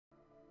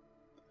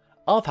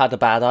I've had a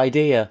bad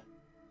idea.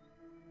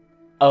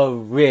 A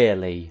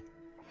really,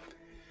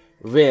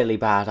 really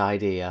bad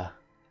idea.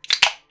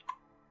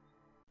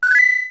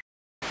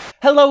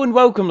 Hello and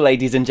welcome,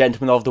 ladies and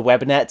gentlemen of the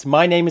Webnet.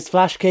 My name is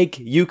Flashcake,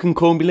 you can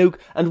call me Luke,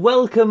 and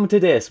welcome to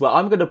this, where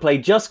I'm going to play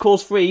Just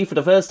Cause 3 for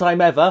the first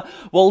time ever,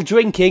 while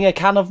drinking a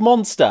can of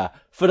Monster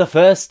for the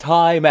first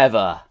time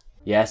ever.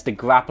 Yes, the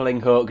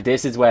grappling hook,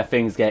 this is where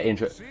things get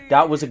interesting.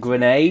 That was a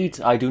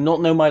grenade. I do not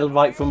know my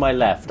right from my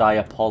left, I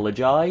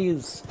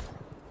apologise.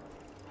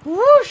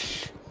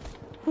 Whoosh!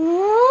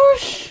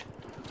 Whoosh!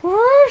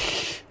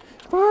 Whoosh!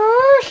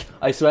 Whoosh!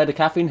 I swear the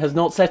caffeine has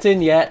not set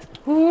in yet.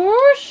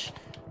 Whoosh!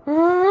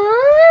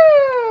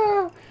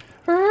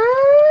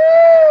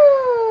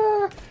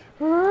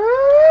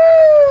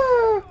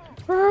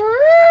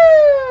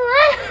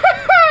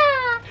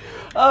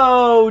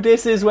 Oh,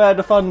 this is where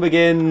the fun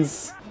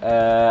begins.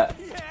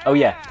 Oh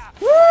yeah.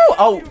 Woo!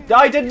 Oh,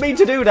 I didn't mean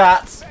to do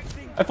that.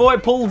 I thought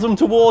it pulls them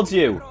towards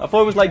you. I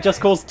thought it was like Just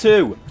Cause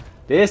 2.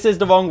 This is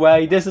the wrong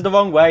way, this is the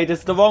wrong way, this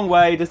is the wrong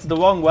way, this is the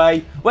wrong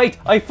way. Wait,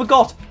 I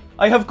forgot.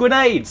 I have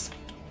grenades.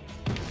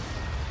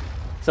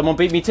 Someone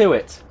beat me to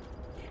it.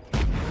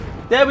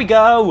 There we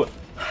go!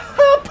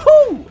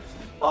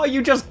 Oh,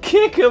 you just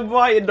kick him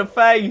right in the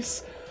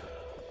face!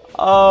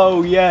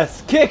 Oh,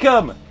 yes. Kick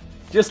him!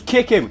 Just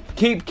kick him.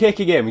 Keep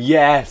kicking him.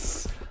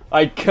 Yes!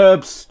 I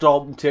curb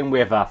stomped him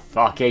with a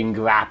fucking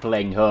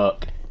grappling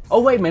hook. Oh,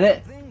 wait a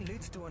minute.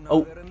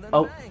 Oh,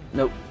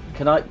 no.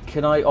 Can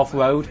I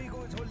off-road?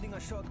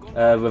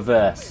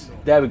 Reverse.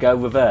 There we go,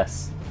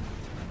 reverse.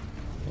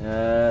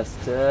 Yes,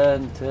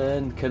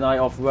 turn. Can I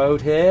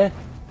off-road here?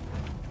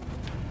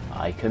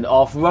 I can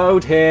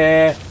off-road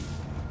here.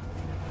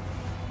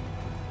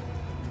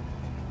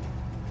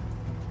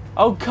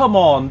 Oh, come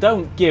on.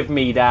 Don't give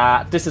me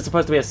that. This is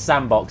supposed to be a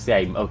sandbox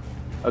game. Oh,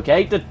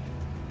 okay.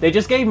 They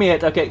just gave me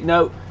it. Okay,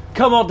 no.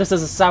 Come on, this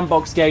is a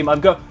sandbox game. I'm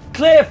go...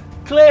 Cliff!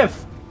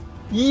 Cliff!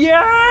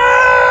 Yes!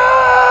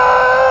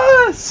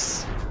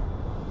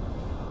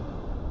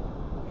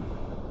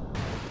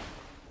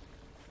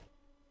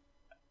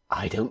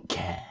 I don't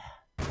care.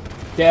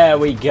 There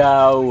we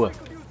go.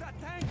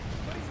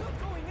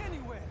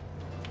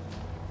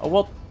 Oh,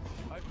 what?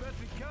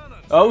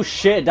 Oh,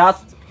 shit,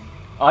 that's...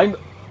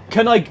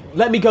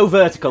 Let me go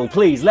vertical,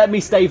 please. Let me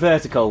stay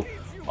vertical.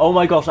 Oh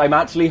my gosh, I'm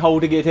actually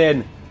holding it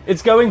in.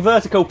 It's going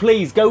vertical,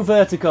 please. Go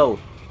vertical.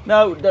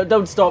 No,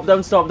 don't stop.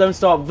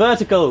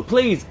 Vertical,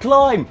 please,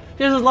 climb.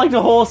 This is like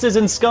the horses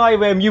in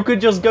Skyrim. You could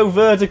just go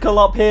vertical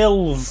up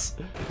hills.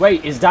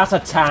 Wait, is that a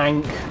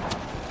tank?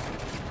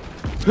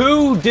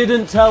 Who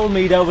didn't tell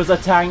me there was a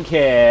tank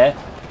here?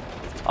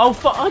 Oh,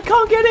 I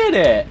can't get in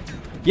it.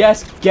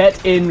 Yes,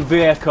 get in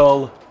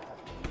vehicle.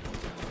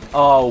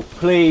 Oh,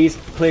 please.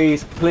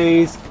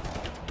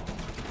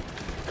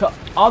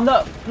 Oh,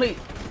 no, please.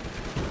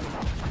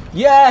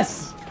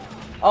 Yes!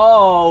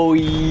 Oh,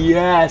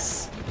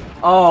 yes.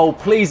 Oh,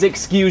 please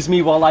excuse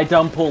me while I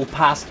dump all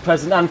past,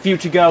 present, and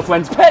future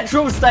girlfriends'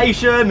 petrol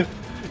station!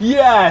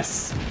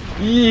 Yes!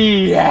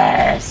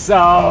 Yes!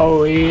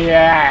 Oh,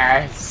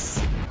 yes!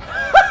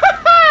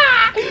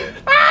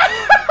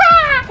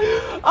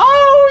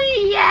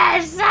 Oh,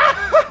 yes!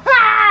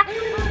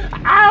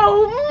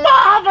 Oh,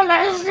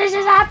 marvellous! This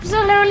is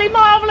absolutely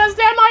marvellous!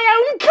 They're my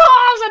own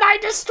cars and I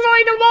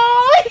destroyed them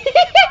all!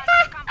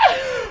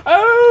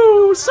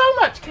 Oh, so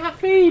much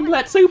caffeine!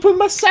 Let's open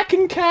my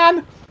second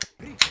can!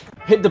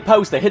 Hit the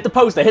poster, hit the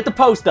poster, hit the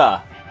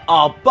poster!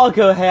 Oh,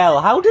 bugger hell,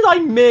 how did I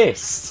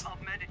miss?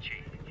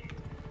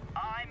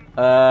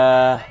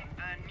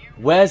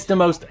 Where's the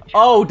most...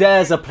 Oh,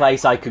 there's a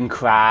place I can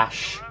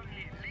crash.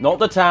 Not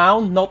the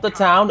town, not the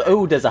town.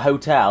 Oh, there's a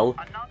hotel.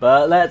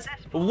 But let's...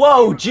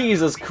 Whoa,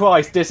 Jesus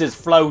Christ, this is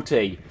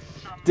floaty.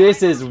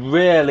 This is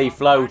really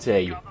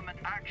floaty.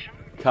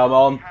 Come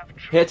on.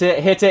 Hit it,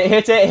 hit it,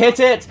 hit it, hit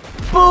it.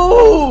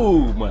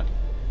 Boom!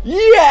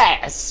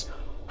 Yes!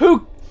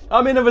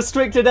 I'm in a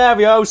restricted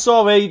area. Oh,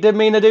 sorry. Didn't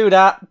mean to do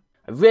that.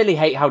 I really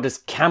hate how this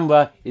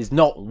camera is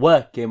not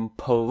working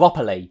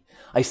properly.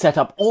 I set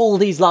up all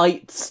these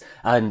lights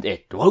and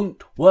it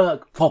won't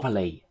work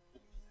properly.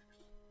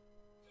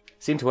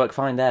 Seemed to work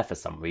fine there for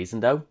some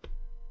reason, though.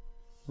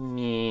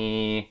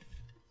 Meh.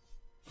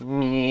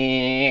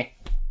 Meh.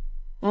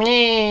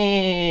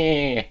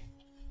 Meh.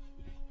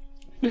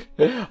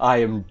 I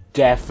am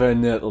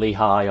definitely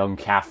high on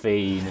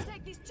caffeine.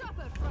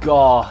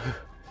 God.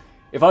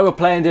 If I were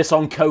playing this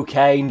on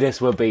cocaine,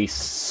 this would be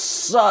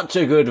such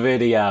a good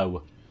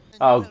video.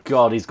 Oh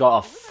God, he's got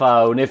a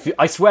phone.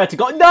 I swear to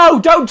God,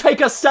 no! Don't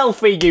take a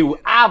selfie, you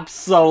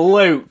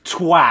absolute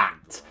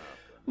twat!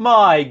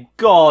 My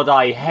God,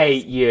 I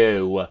hate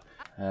you.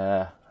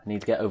 I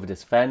need to get over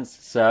this fence,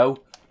 so...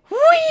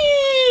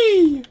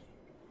 Whee!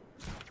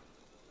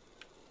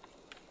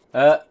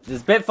 This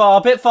is a bit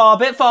far.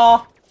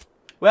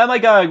 Where am I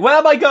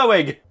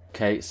going?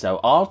 Okay, so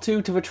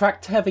R2 to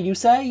retract tether, you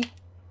say?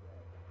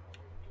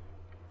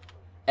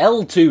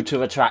 L2 to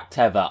retract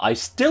tether. I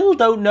still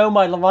don't know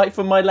my right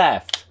from my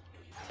left.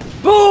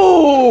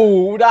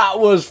 Boo! That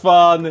was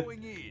fun.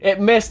 It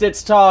missed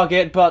its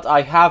target, but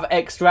I have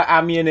extra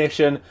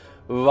ammunition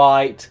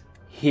right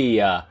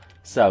here.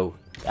 So,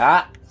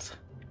 that.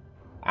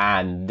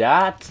 And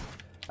that.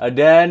 And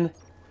then...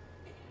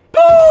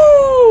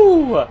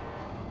 Boo!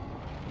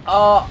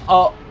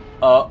 I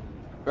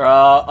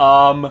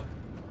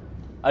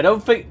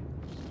don't think...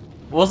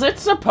 Was it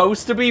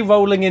supposed to be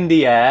rolling in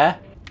the air?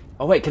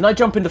 Oh wait, can I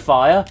jump into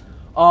fire?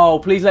 Oh,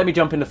 please let me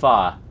jump into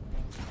fire.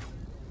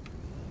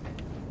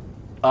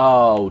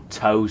 Oh,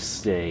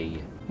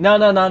 toasty. No,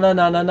 no, no, no,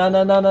 no, no, no,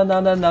 no, no, no, no,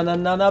 no, no, no,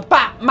 no, no,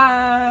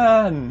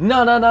 Batman!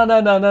 No, no, no,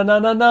 no, no, no, no,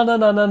 no, no, no,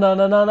 no, no, no,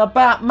 no, no, no,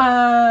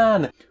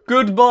 Batman!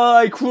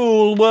 Goodbye,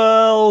 cruel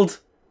world!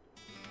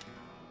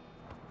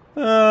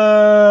 Whee!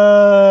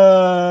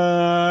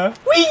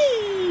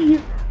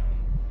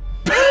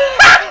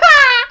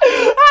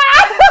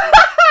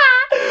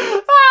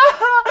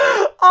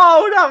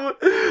 Oh, that was...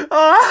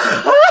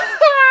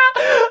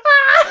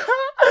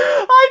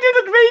 I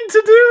didn't mean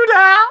to do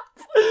that!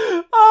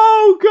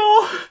 Oh,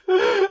 God!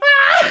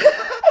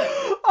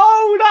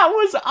 Oh, that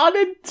was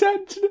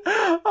unintentional!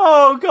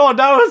 Oh, God,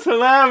 that was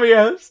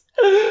hilarious!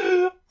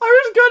 I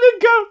was gonna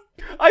go...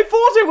 I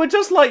thought it would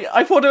just like...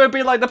 I thought it would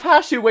be like the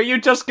parachute where you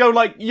just go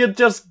like... You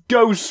just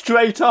go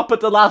straight up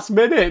at the last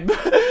minute.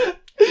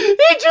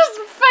 He just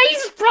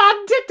face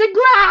planted the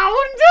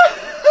ground!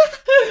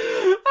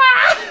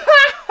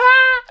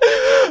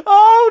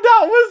 Oh,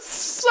 that was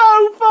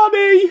so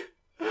funny!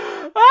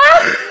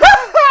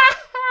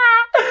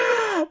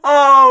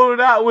 Oh,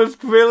 that was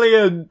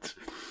brilliant!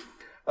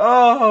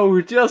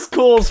 Oh, Just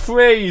Cause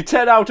 3,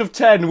 10 out of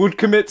 10, would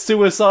commit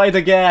suicide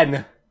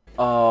again.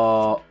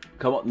 Oh,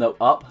 come on, no,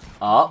 up,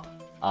 up,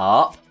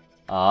 up,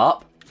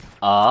 up,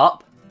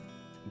 up,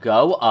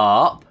 go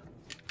up,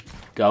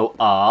 go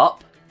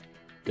up,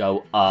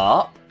 go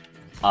up,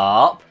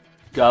 up,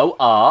 go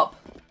up,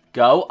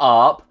 go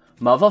up,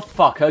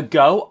 motherfucker,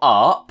 go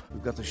up.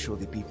 We've got to show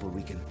the people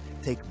we can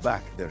take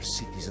back their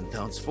cities and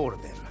towns for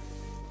them.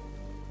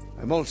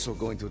 I'm also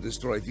going to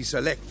destroy this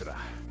Electra.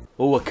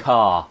 Oh, a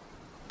car.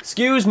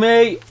 Excuse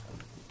me.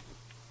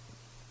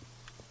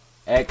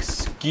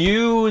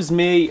 Excuse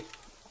me.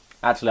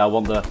 Actually, I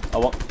want...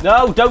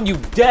 No, don't you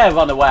dare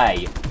run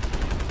away.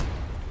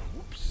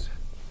 Whoops.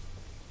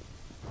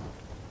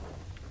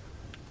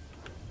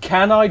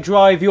 Can I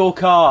drive your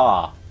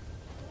car?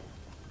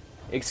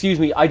 Excuse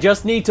me, I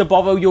just need to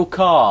borrow your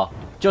car.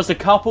 Just a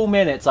couple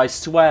minutes, I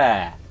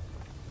swear.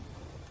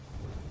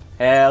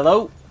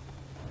 Hello?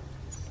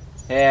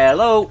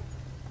 Hello?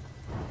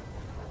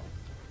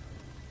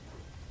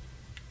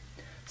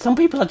 Some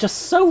people are just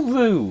so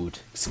rude.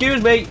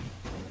 Excuse me.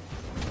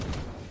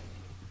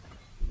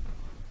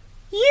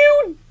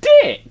 You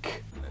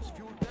dick!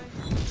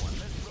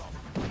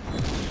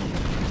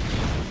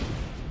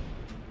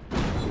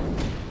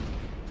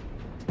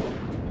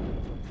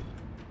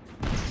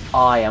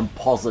 I am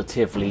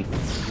positively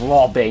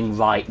throbbing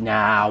right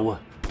now.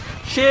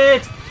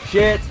 Shit!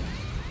 Shit!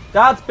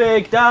 That's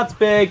big, that's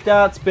big,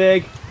 that's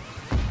big.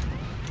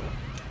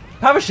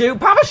 Parachute!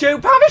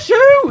 Parachute!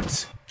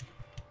 Parachute!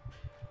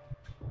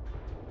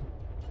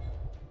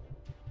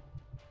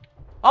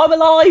 I'm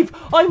alive!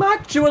 I'm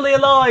actually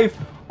alive!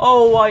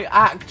 Oh, I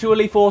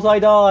actually thought I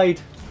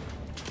died.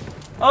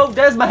 Oh,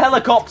 there's my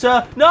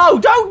helicopter. No,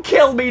 don't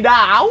kill me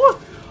now!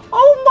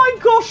 Oh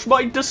my gosh,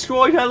 my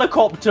destroyed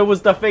helicopter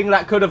was the thing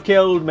that could have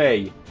killed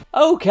me.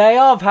 Okay,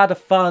 I've had a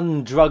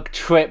fun drug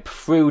trip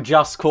through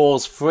Just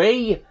Cause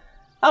 3.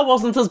 That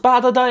wasn't as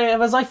bad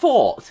as I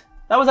thought.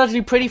 That was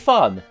actually pretty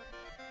fun.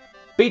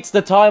 Beats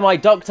the time I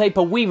duct tape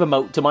a Wii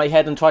remote to my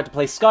head and tried to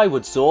play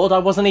Skyward Sword. I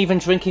wasn't even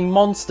drinking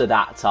Monster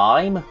that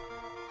time.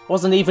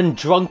 Wasn't even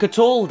drunk at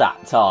all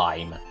that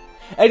time.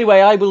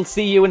 Anyway, I will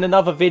see you in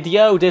another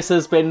video. This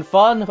has been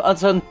fun.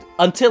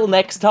 Until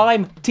next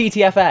time,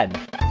 TTFN.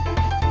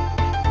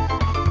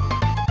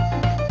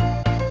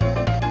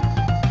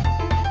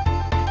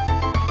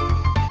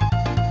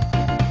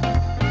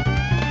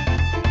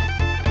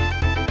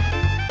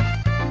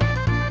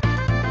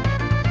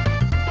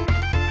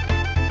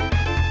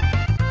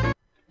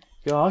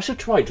 Yeah, I should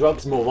try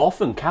drugs more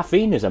often.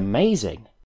 Caffeine is amazing.